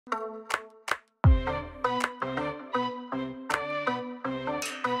Hey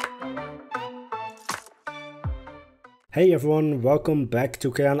everyone, welcome back to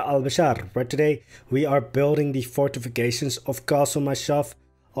Kayan Al-Bashar, where today we are building the fortifications of Castle Masyaf.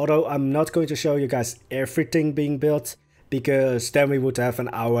 Although I'm not going to show you guys everything being built, because then we would have an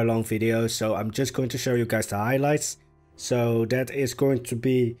hour-long video, so I'm just going to show you guys the highlights. So that is going to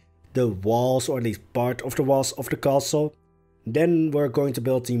be the walls, or at least part of the walls of the castle. Then we're going to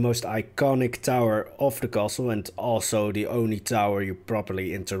build the most iconic tower of the castle, and also the only tower you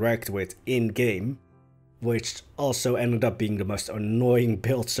properly interact with in-game, which also ended up being the most annoying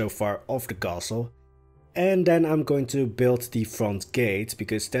build so far of the castle. And then I'm going to build the front gate,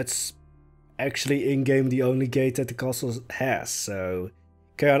 because that's actually in-game the only gate that the castle has. So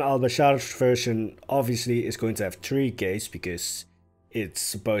Kayan Al-Bashar's version obviously is going to have 3 gates, because it's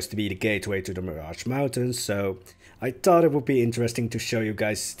supposed to be the gateway to the Mirage Mountains. So I thought it would be interesting to show you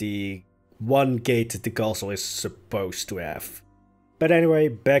guys the one gate that the castle is supposed to have. But anyway,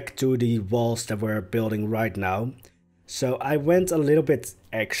 back to the walls that we're building right now. So I went a little bit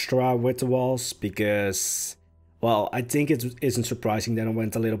extra with the walls because, well, I think it isn't surprising that I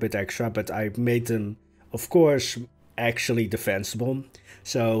went a little bit extra, but I made them, of course, actually defensible.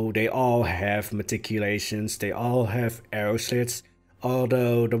 So they all have matriculations, they all have arrow slits,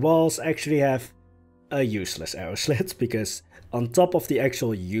 although the walls actually have a useless arrow slit, because on top of the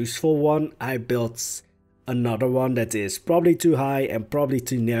actual useful one, I built another one that is probably too high and probably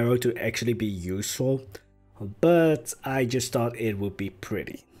too narrow to actually be useful, but I just thought it would be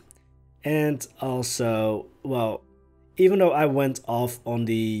pretty. And also, well, even though I went off on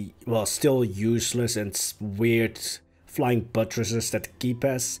the, well, still useless and weird flying buttresses that the keep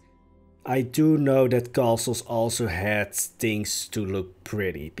has, I do know that castles also had things to look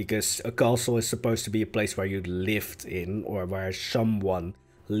pretty, because a castle is supposed to be a place where you lived in, or where someone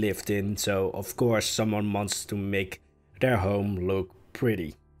lived in, so of course someone wants to make their home look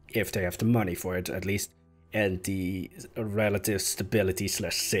pretty, if they have the money for it at least, and the relative stability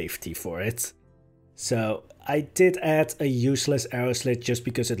slash safety for it. So I did add a useless arrow slit just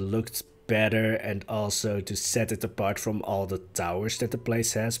because it looked better, and also to set it apart from all the towers that the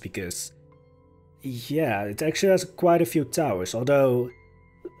place has, because yeah, it actually has quite a few towers, although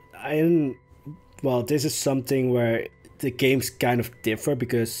well, this is something where the games kind of differ,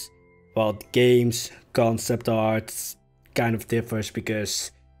 because, well, the game's concept art kind of differs,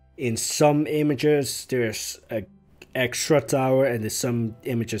 because in some images there's an extra tower, and in some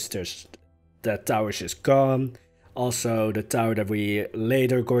images there's that tower's just gone. Also the tower that we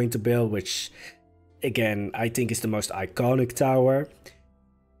later going to build, which again I think is the most iconic tower,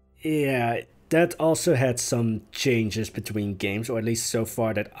 yeah, that also had some changes between games, or at least so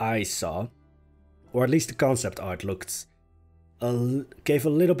far that I saw, or at least the concept art looked gave a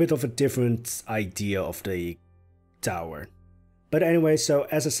little bit of a different idea of the tower. But anyway, so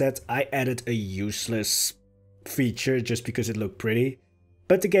as I said, I added a useless feature just because it looked pretty,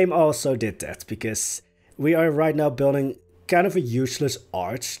 but the game also did that, because we are right now building kind of a useless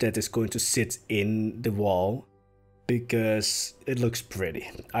arch that is going to sit in the wall because it looks pretty.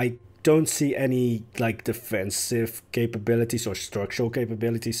 I don't see any like defensive capabilities or structural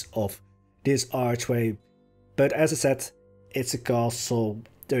capabilities of this archway, but as I said, it's a castle,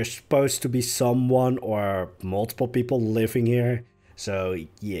 there's supposed to be someone or multiple people living here, so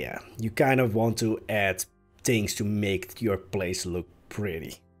yeah, you kind of want to add things to make your place look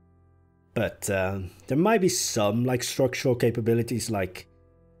pretty. But there might be some like structural capabilities, like,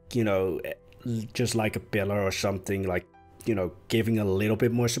 you know, just like a pillar or something, like, you know, giving a little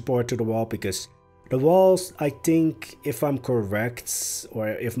bit more support to the wall, because the walls, I think, if I'm correct, or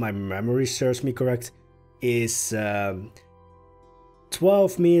if my memory serves me correct, is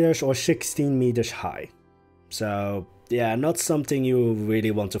 12 meters or 16 meters high. So yeah, not something you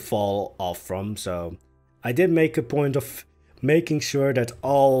really want to fall off from. So I did make a point of making sure that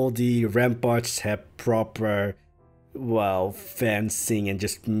all the ramparts have proper, well, fencing, and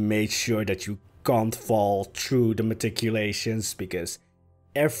just made sure that you can't fall through the matriculations, because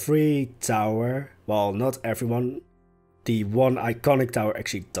every tower, well, not everyone, the one iconic tower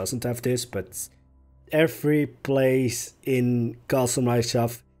actually doesn't have this, but every place in Castle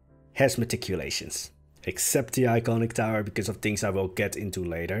Masyaf has matriculations, except the iconic tower, because of things I will get into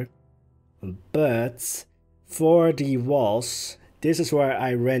later. But for the walls, this is where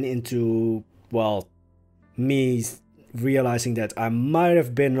I ran into, well, me realizing that I might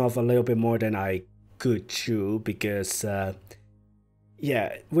have bitten off a little bit more than I could chew, because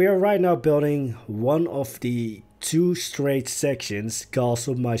yeah, we are right now building one of the 2 straight sections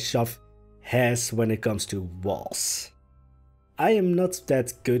Castle Masyaf has when it comes to walls. I am not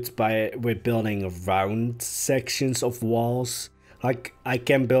that good with building round sections of walls. Like, I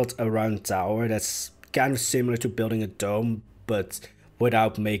can build a round tower that's kind of similar to building a dome, but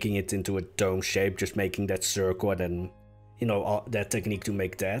without making it into a dome shape, just making that circle and then, you know, that technique to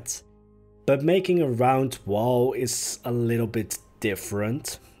make that. But making a round wall is a little bit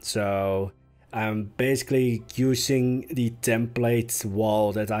different. So I'm basically using the template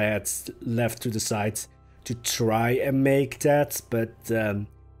wall that I had left to the side to try and make that, but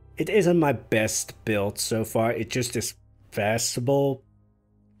it isn't my best build so far. It just is passable,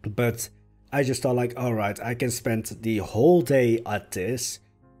 but I just thought like, alright, I can spend the whole day at this,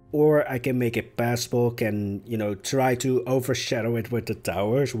 or I can make it passable, can, you know, try to overshadow it with the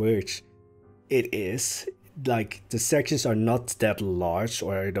towers, which it is. Like, the sections are not that large,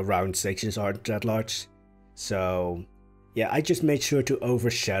 or the round sections aren't that large, so yeah, I just made sure to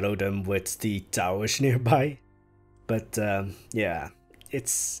overshadow them with the towers nearby. But yeah,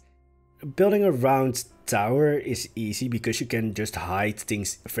 it's building a round tower is easy because you can just hide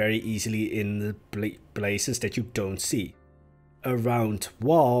things very easily in the places that you don't see. A round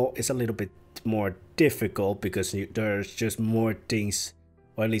wall is a little bit more difficult because there's just more things,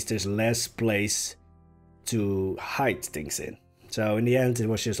 or at least there's less place to hide things in. So in the end, it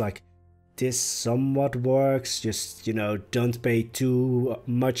was just like, this somewhat works, just, you know, don't pay too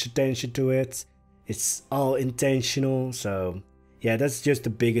much attention to it. It's all intentional. So yeah, that's just the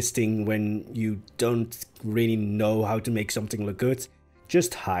biggest thing when you don't really know how to make something look good.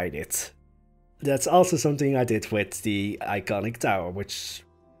 Just hide it. That's also something I did with the iconic tower, which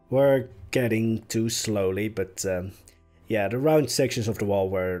we're getting to slowly, but yeah, the round sections of the wall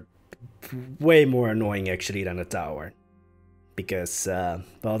were way more annoying actually than the tower. Because,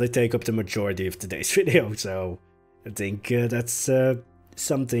 well, they take up the majority of today's video, so I think that's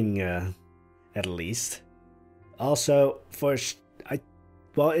something at least. Also,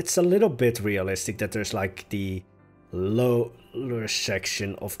 well, it's a little bit realistic that there's like the lower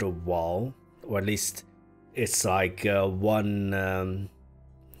section of the wall, or at least it's like one,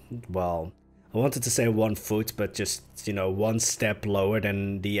 well, I wanted to say 1 foot, but just, you know, 1 step lower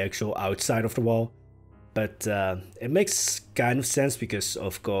than the actual outside of the wall. But it makes kind of sense because,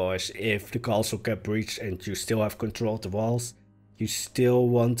 of course, if the castle get breached and you still have control of the walls, you still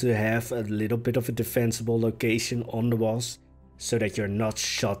want to have a little bit of a defensible location on the walls so that you're not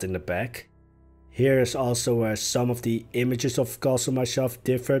shot in the back. Here is also where some of the images of Castle Masyaf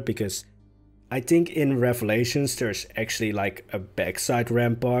differ, because I think in Revelations there's actually like a backside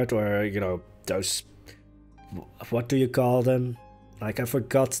rampart, or, you know, those, what do you call them? Like, I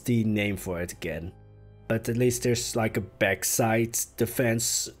forgot the name for it again. But at least there's like a backside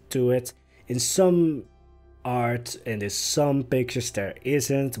defense to it. In some art and in some pictures there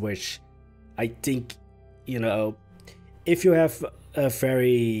isn't, which I think, you know, if you have a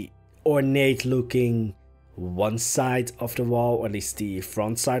very ornate looking one side of the wall, or at least the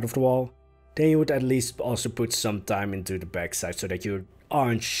front side of the wall, then you would at least also put some time into the back side so that you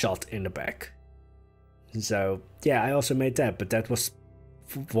aren't shot in the back. So yeah, I also made that, but that was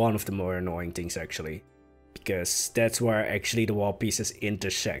one of the more annoying things actually. Because that's where actually the wall pieces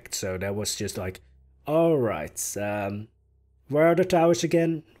intersect. So that was just like, alright, where are the towers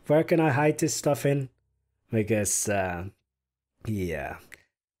again? Where can I hide this stuff in? Because, yeah.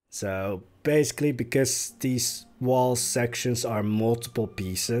 So basically, because these wall sections are multiple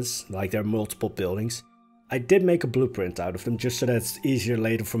pieces, like they're multiple buildings, I did make a blueprint out of them just so that it's easier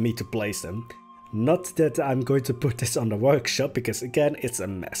later for me to place them. Not that I'm going to put this on the workshop, because again, it's a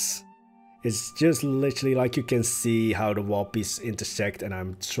mess. It's just literally like you can see how the wall pieces intersect, and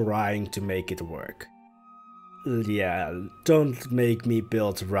I'm trying to make it work. Yeah, don't make me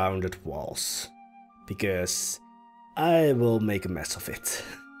build rounded walls, because I will make a mess of it.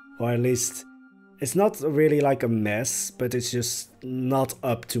 Or at least, it's not really like a mess, but it's just not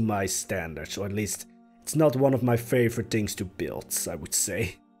up to my standards, or at least it's not one of my favorite things to build, I would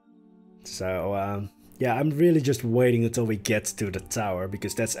say. So, yeah, I'm really just waiting until we get to the tower,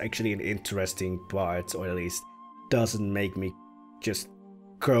 because that's actually an interesting part, or at least doesn't make me just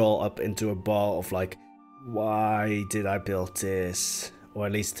curl up into a ball of like, why did I build this? Or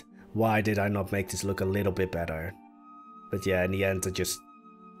at least, why did I not make this look a little bit better? But yeah, in the end I just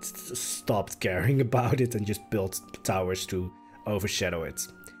stopped caring about it and just built towers to overshadow it.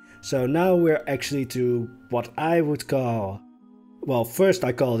 So now we're actually to what I would call, well, first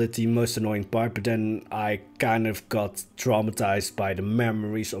I called it the most annoying part, but then I kind of got traumatized by the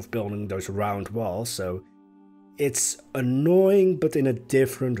memories of building those round walls, so it's annoying but in a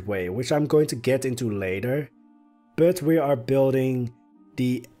different way, which I'm going to get into later. But we are building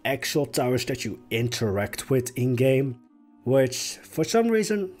the actual towers that you interact with in-game, which for some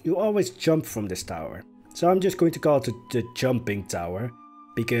reason you always jump from this tower. So I'm just going to call it the jumping tower,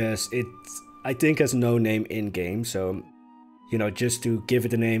 because it, I think, has no name in game, so you know, just to give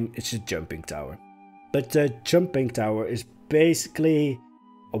it a name, it's a jumping tower. But the jumping tower is basically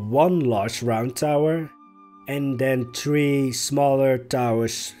one large round tower and then 3 smaller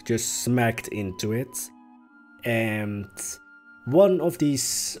towers just smacked into it. And one of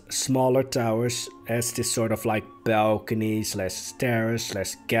these smaller towers has this sort of like balcony slash terrace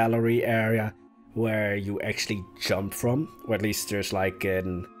slash gallery area where you actually jump from, or at least there's like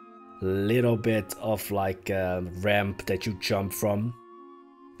a little bit of like a ramp that you jump from,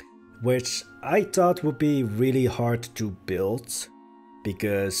 which I thought would be really hard to build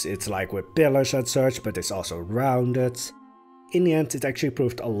because it's like with pillars and such, but it's also rounded. In the end, it actually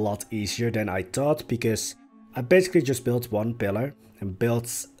proved a lot easier than I thought, because I basically just built one pillar and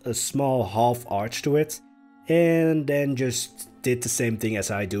built a small half arch to it, and then just did the same thing as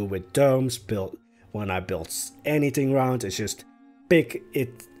I do with domes. When I build anything round, it's just pick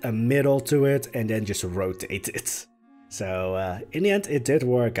it a middle to it and then just rotate it. So in the end it did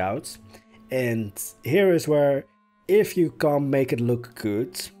work out, and here is where, if you can't make it look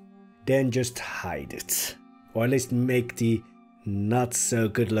good, then just hide it, or at least make the not so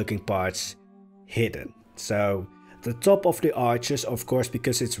good looking parts hidden. So the top of the arches, of course,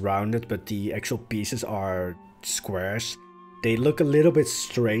 because it's rounded but the actual pieces are squares, they look a little bit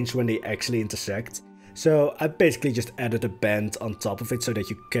strange when they actually intersect. So I basically just added a band on top of it so that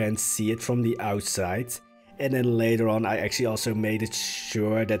you can see it from the outside. And then later on I actually also made it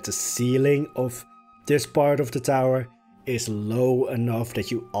sure that the ceiling of this part of the tower is low enough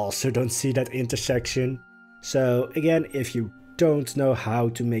that you also don't see that intersection. So again, if you don't know how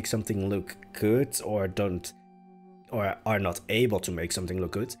to make something look good, or are not able to make something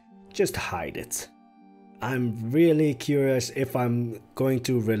look good, just hide it. I'm really curious if I'm going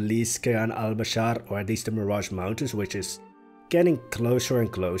to release Kayan Al-Bashar, or at least the Mirage Mountains, which is getting closer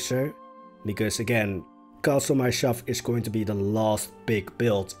and closer, because again, Castle Masyaf is going to be the last big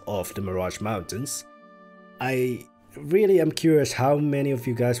build of the Mirage Mountains. I really am curious how many of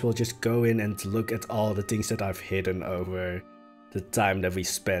you guys will just go in and look at all the things that I've hidden over the time that we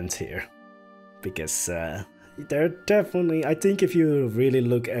spent here. Because they're definitely, I think if you really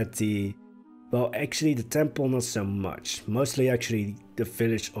look at the, well, actually the temple not so much, mostly actually the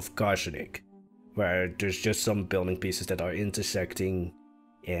village of Karsenik, where there's just some building pieces that are intersecting,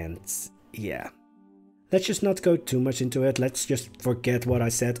 and yeah. Let's just not go too much into it, let's just forget what I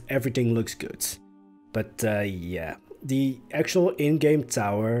said, everything looks good. But yeah, the actual in-game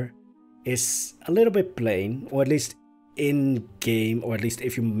tower is a little bit plain, or at least in-game, or at least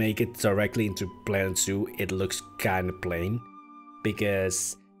if you make it directly into Planet Zoo, it looks kind of plain.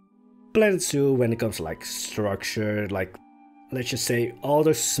 Because Planet Zoo, when it comes to like structure, like let's just say all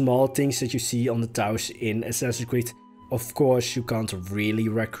those small things that you see on the towers in Assassin's Creed, of course you can't really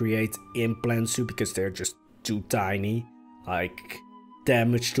recreate in Planet Zoo because they're just too tiny. Like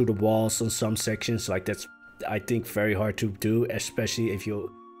damage to the walls on some sections, like that's, I think, very hard to do, especially if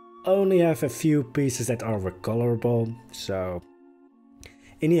you only have a few pieces that are recolorable. So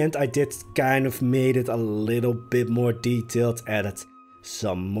in the end I did kind of made it a little bit more detailed, added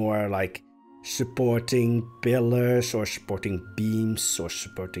some more like supporting pillars or supporting beams or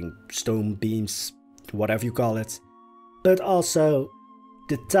supporting stone beams, whatever you call it. But also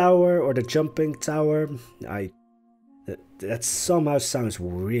the tower, or the jumping tower, that somehow sounds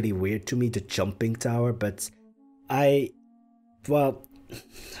really weird to me, the jumping tower, but well,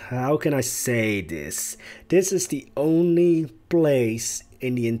 how can I say this? This is the only place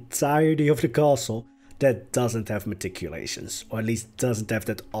in the entirety of the castle that doesn't have meticulations, or at least doesn't have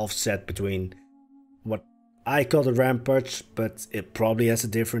that offset between what I call the ramparts, but it probably has a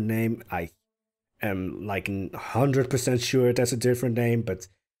different name. I am like 100% sure it has a different name, but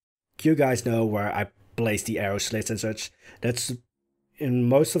you guys know where I place the arrow slits and such. That's in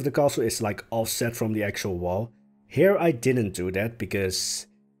most of the castle is like offset from the actual wall. Here I didn't do that because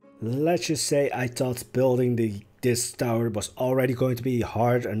let's just say I thought building this tower was already going to be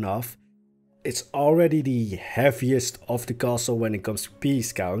hard enough. It's already the heaviest of the castle when it comes to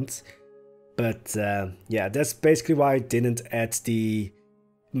piece count. But yeah, that's basically why I didn't add the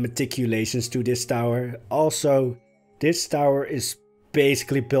meticulations to this tower. Also, this tower is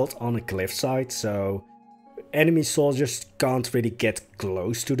basically built on a cliffside, so enemy soldiers can't really get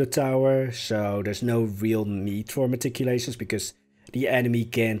close to the tower, so there's no real need for meticulations because the enemy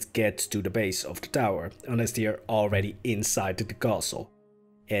can't get to the base of the tower unless they are already inside the castle.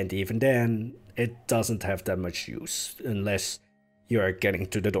 And even then, it doesn't have that much use unless you're getting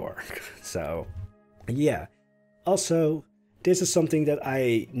to the door. So yeah. Also, this is something that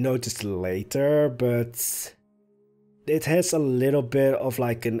I noticed later, but it has a little bit of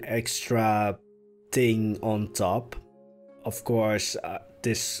like an extra thing on top. Of course,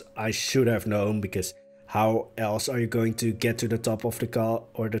 this I should have known, because how else are you going to get to the top of the car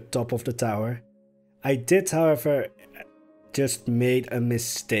or the top of the tower? I did, however, just made a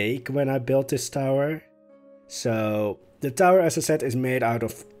mistake when I built this tower. So the tower, as I said, is made out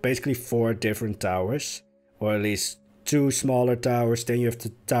of basically 4 different towers, or at least 2 smaller towers. Then you have the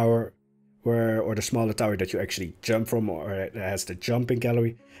tower or the smaller tower that you actually jump from, or it has the jumping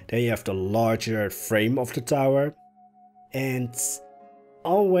gallery. Then you have the larger frame of the tower. And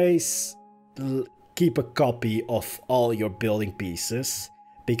always keep a copy of all your building pieces,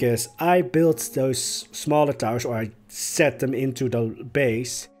 because I built those smaller towers, or I set them into the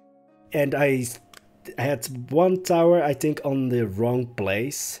base, and I had one tower I think on the wrong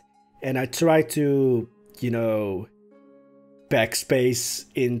place, and I tried to, you know, backspace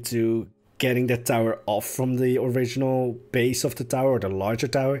into getting that tower off from the original base of the tower, or the larger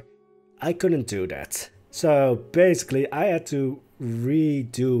tower. I couldn't do that. So basically I had to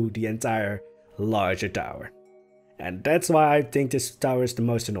redo the entire larger tower. And that's why I think this tower is the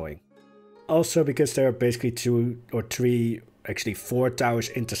most annoying. Also because there are basically 2 or 3, actually 4 towers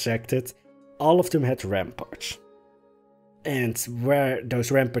intersected. All of them had ramparts. And where those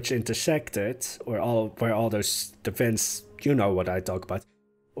ramparts intersected, or where all those defense, you know what I talk about,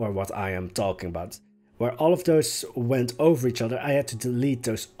 or what I am talking about, where all of those went over each other, I had to delete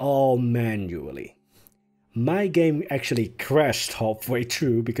those all manually. My game actually crashed halfway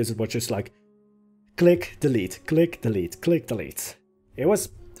through, because it was just like click, delete, click, delete, click, delete. It was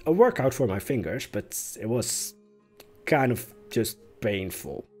a workout for my fingers, but it was kind of just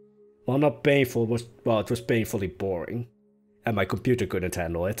painful. Well, not painful, it was painfully boring. And my computer couldn't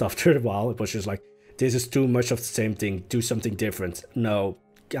handle it after a while. It was just like, this is too much of the same thing, do something different. No,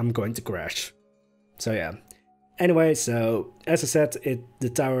 I'm going to crash. So yeah. Anyway, so as I said, the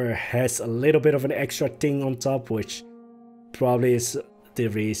tower has a little bit of an extra thing on top, which probably is the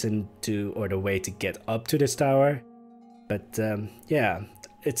reason to, or the way to get up to this tower. But yeah,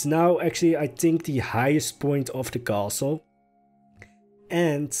 it's now actually, I think, the highest point of the castle.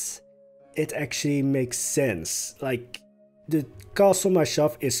 And it actually makes sense. Like, the castle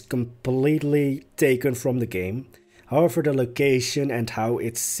Masyaf is completely taken from the game. However, the location and how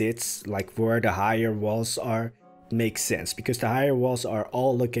it sits, like where the higher walls are, makes sense, because the higher walls are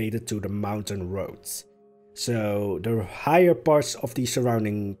all located to the mountain roads. So the higher parts of the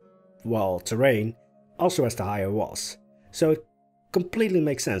surrounding terrain also has the higher walls. So it completely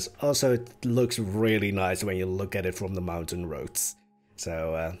makes sense. Also, it looks really nice when you look at it from the mountain roads.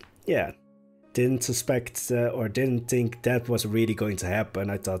 So yeah, didn't suspect or didn't think that was really going to happen.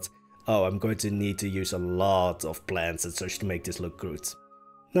 I thought, oh, I'm going to need to use a lot of plants and such to make this look good.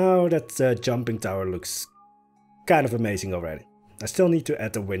 Now that jumping tower looks kind of amazing already. I still need to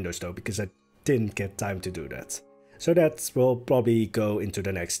add the windows though, because I didn't get time to do that. So that will probably go into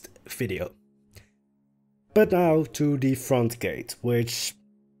the next video. But now to the front gate, which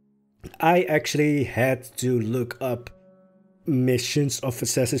I actually had to look up missions of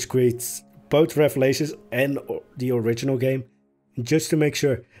Assassin's Creed, both Revelations and the original game, just to make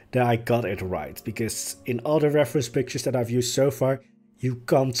sure that I got it right, because in all the reference pictures that I've used so far, you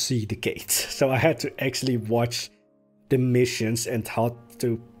can't see the gate. So I had to actually watch the missions and how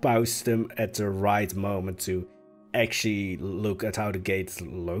to pause them at the right moment to actually look at how the gate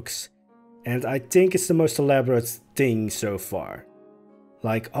looks. And I think it's the most elaborate thing so far.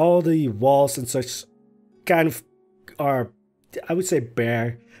 Like, all the walls and such kind of are, I would say,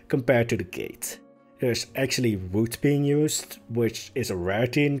 bare compared to the gate. There's actually wood being used, which is a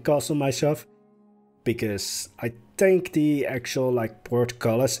rarity in Castle Masyaf, because I think the actual like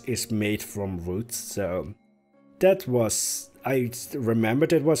portcullis is made from wood. So that was, I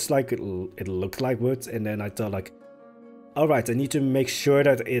remembered it was like, it looked like wood, and then I thought like, alright, I need to make sure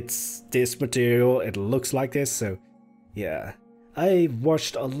that it's this material, it looks like this. So yeah, I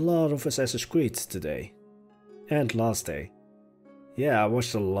watched a lot of Assassin's Creed today and last day. Yeah, I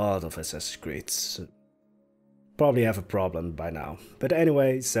watched a lot of Assassin's Creed. So probably have a problem by now. But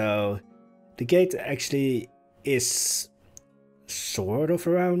anyway, so the gate actually is sort of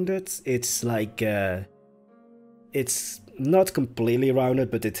rounded. It's like, it's not completely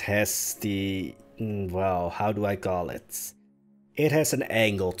rounded, but it has the, well, how do I call it? It has an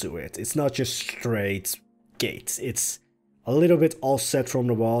angle to it. It's not just straight gate. It's a little bit offset from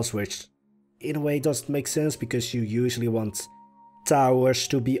the walls, which in a way doesn't make sense, because you usually want towers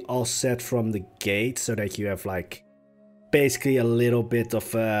to be offset from the gate, so that you have like basically a little bit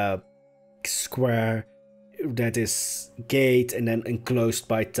of a square that is gate and then enclosed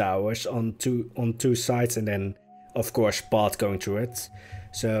by towers on two sides, and then of course path going through it.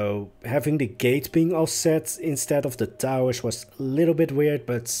 So having the gate being offset instead of the towers was a little bit weird,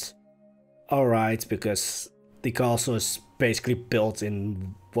 but alright, because the castle is basically built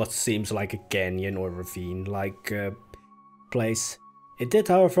in what seems like a canyon or ravine like place. It did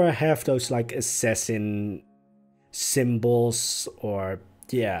however have those like assassin symbols, or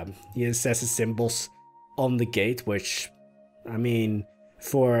yeah, the assassin symbols on the gate, which, I mean,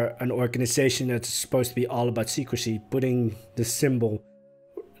 for an organization that's supposed to be all about secrecy, putting the symbol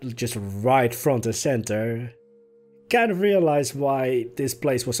just right front and center, kind of realize why this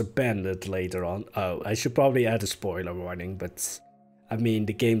place was abandoned later on. Oh, I should probably add a spoiler warning, but I mean,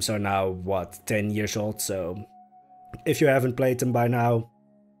 the games are now, what, 10 years old, so if you haven't played them by now,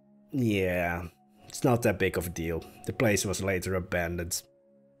 yeah, it's not that big of a deal. The place was later abandoned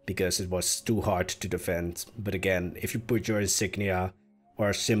because it was too hard to defend. But again, if you put your insignia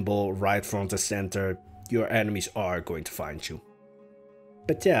or symbol right front and center, your enemies are going to find you.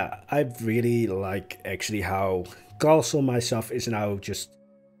 But yeah, I really like actually how Castle Masyaf is now just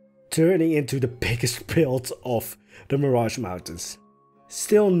turning into the biggest build of the Mirage Mountains.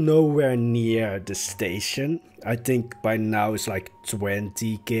 Still nowhere near the station. I think by now it's like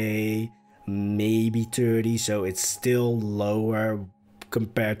 20k, maybe 30, so it's still lower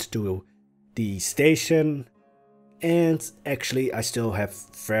compared to the station. And actually I still have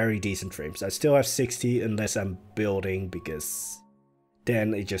very decent frames. I still have 60 unless I'm building, because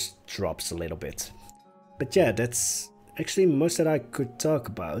then it just drops a little bit. But yeah, that's actually most that I could talk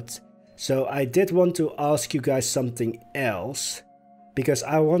about. So I did want to ask you guys something else, because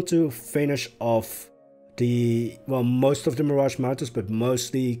I want to finish off the, well, most of the Mirage Mountains, but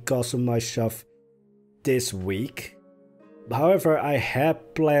mostly Castle Masyaf this week. However, I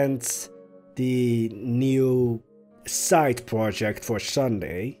had planned the new side project for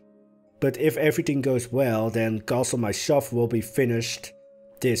Sunday, but if everything goes well, then Castle Masyaf will be finished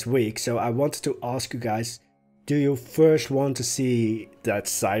this week. So I wanted to ask you guys, do you first want to see that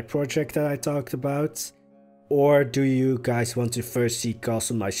side project that I talked about? Or do you guys want to first see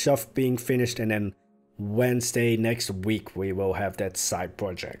Castle Masyaf being finished, and then Wednesday next week we will have that side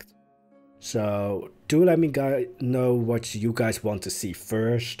project? So do let me know what you guys want to see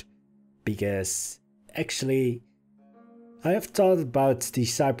first, because actually I have thought about the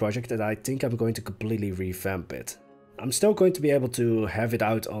side project and I think I'm going to completely revamp it. I'm still going to be able to have it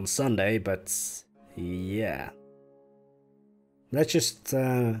out on Sunday, but yeah. Let's just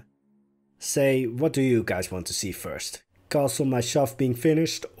say, what do you guys want to see first? Castle Masyaf being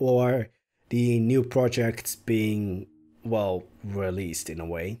finished, or the new project being, well, released in a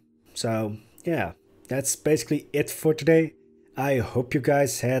way? So yeah, that's basically it for today. I hope you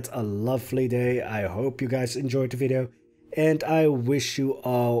guys had a lovely day. I hope you guys enjoyed the video, and I wish you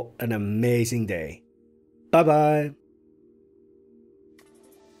all an amazing day. Bye bye.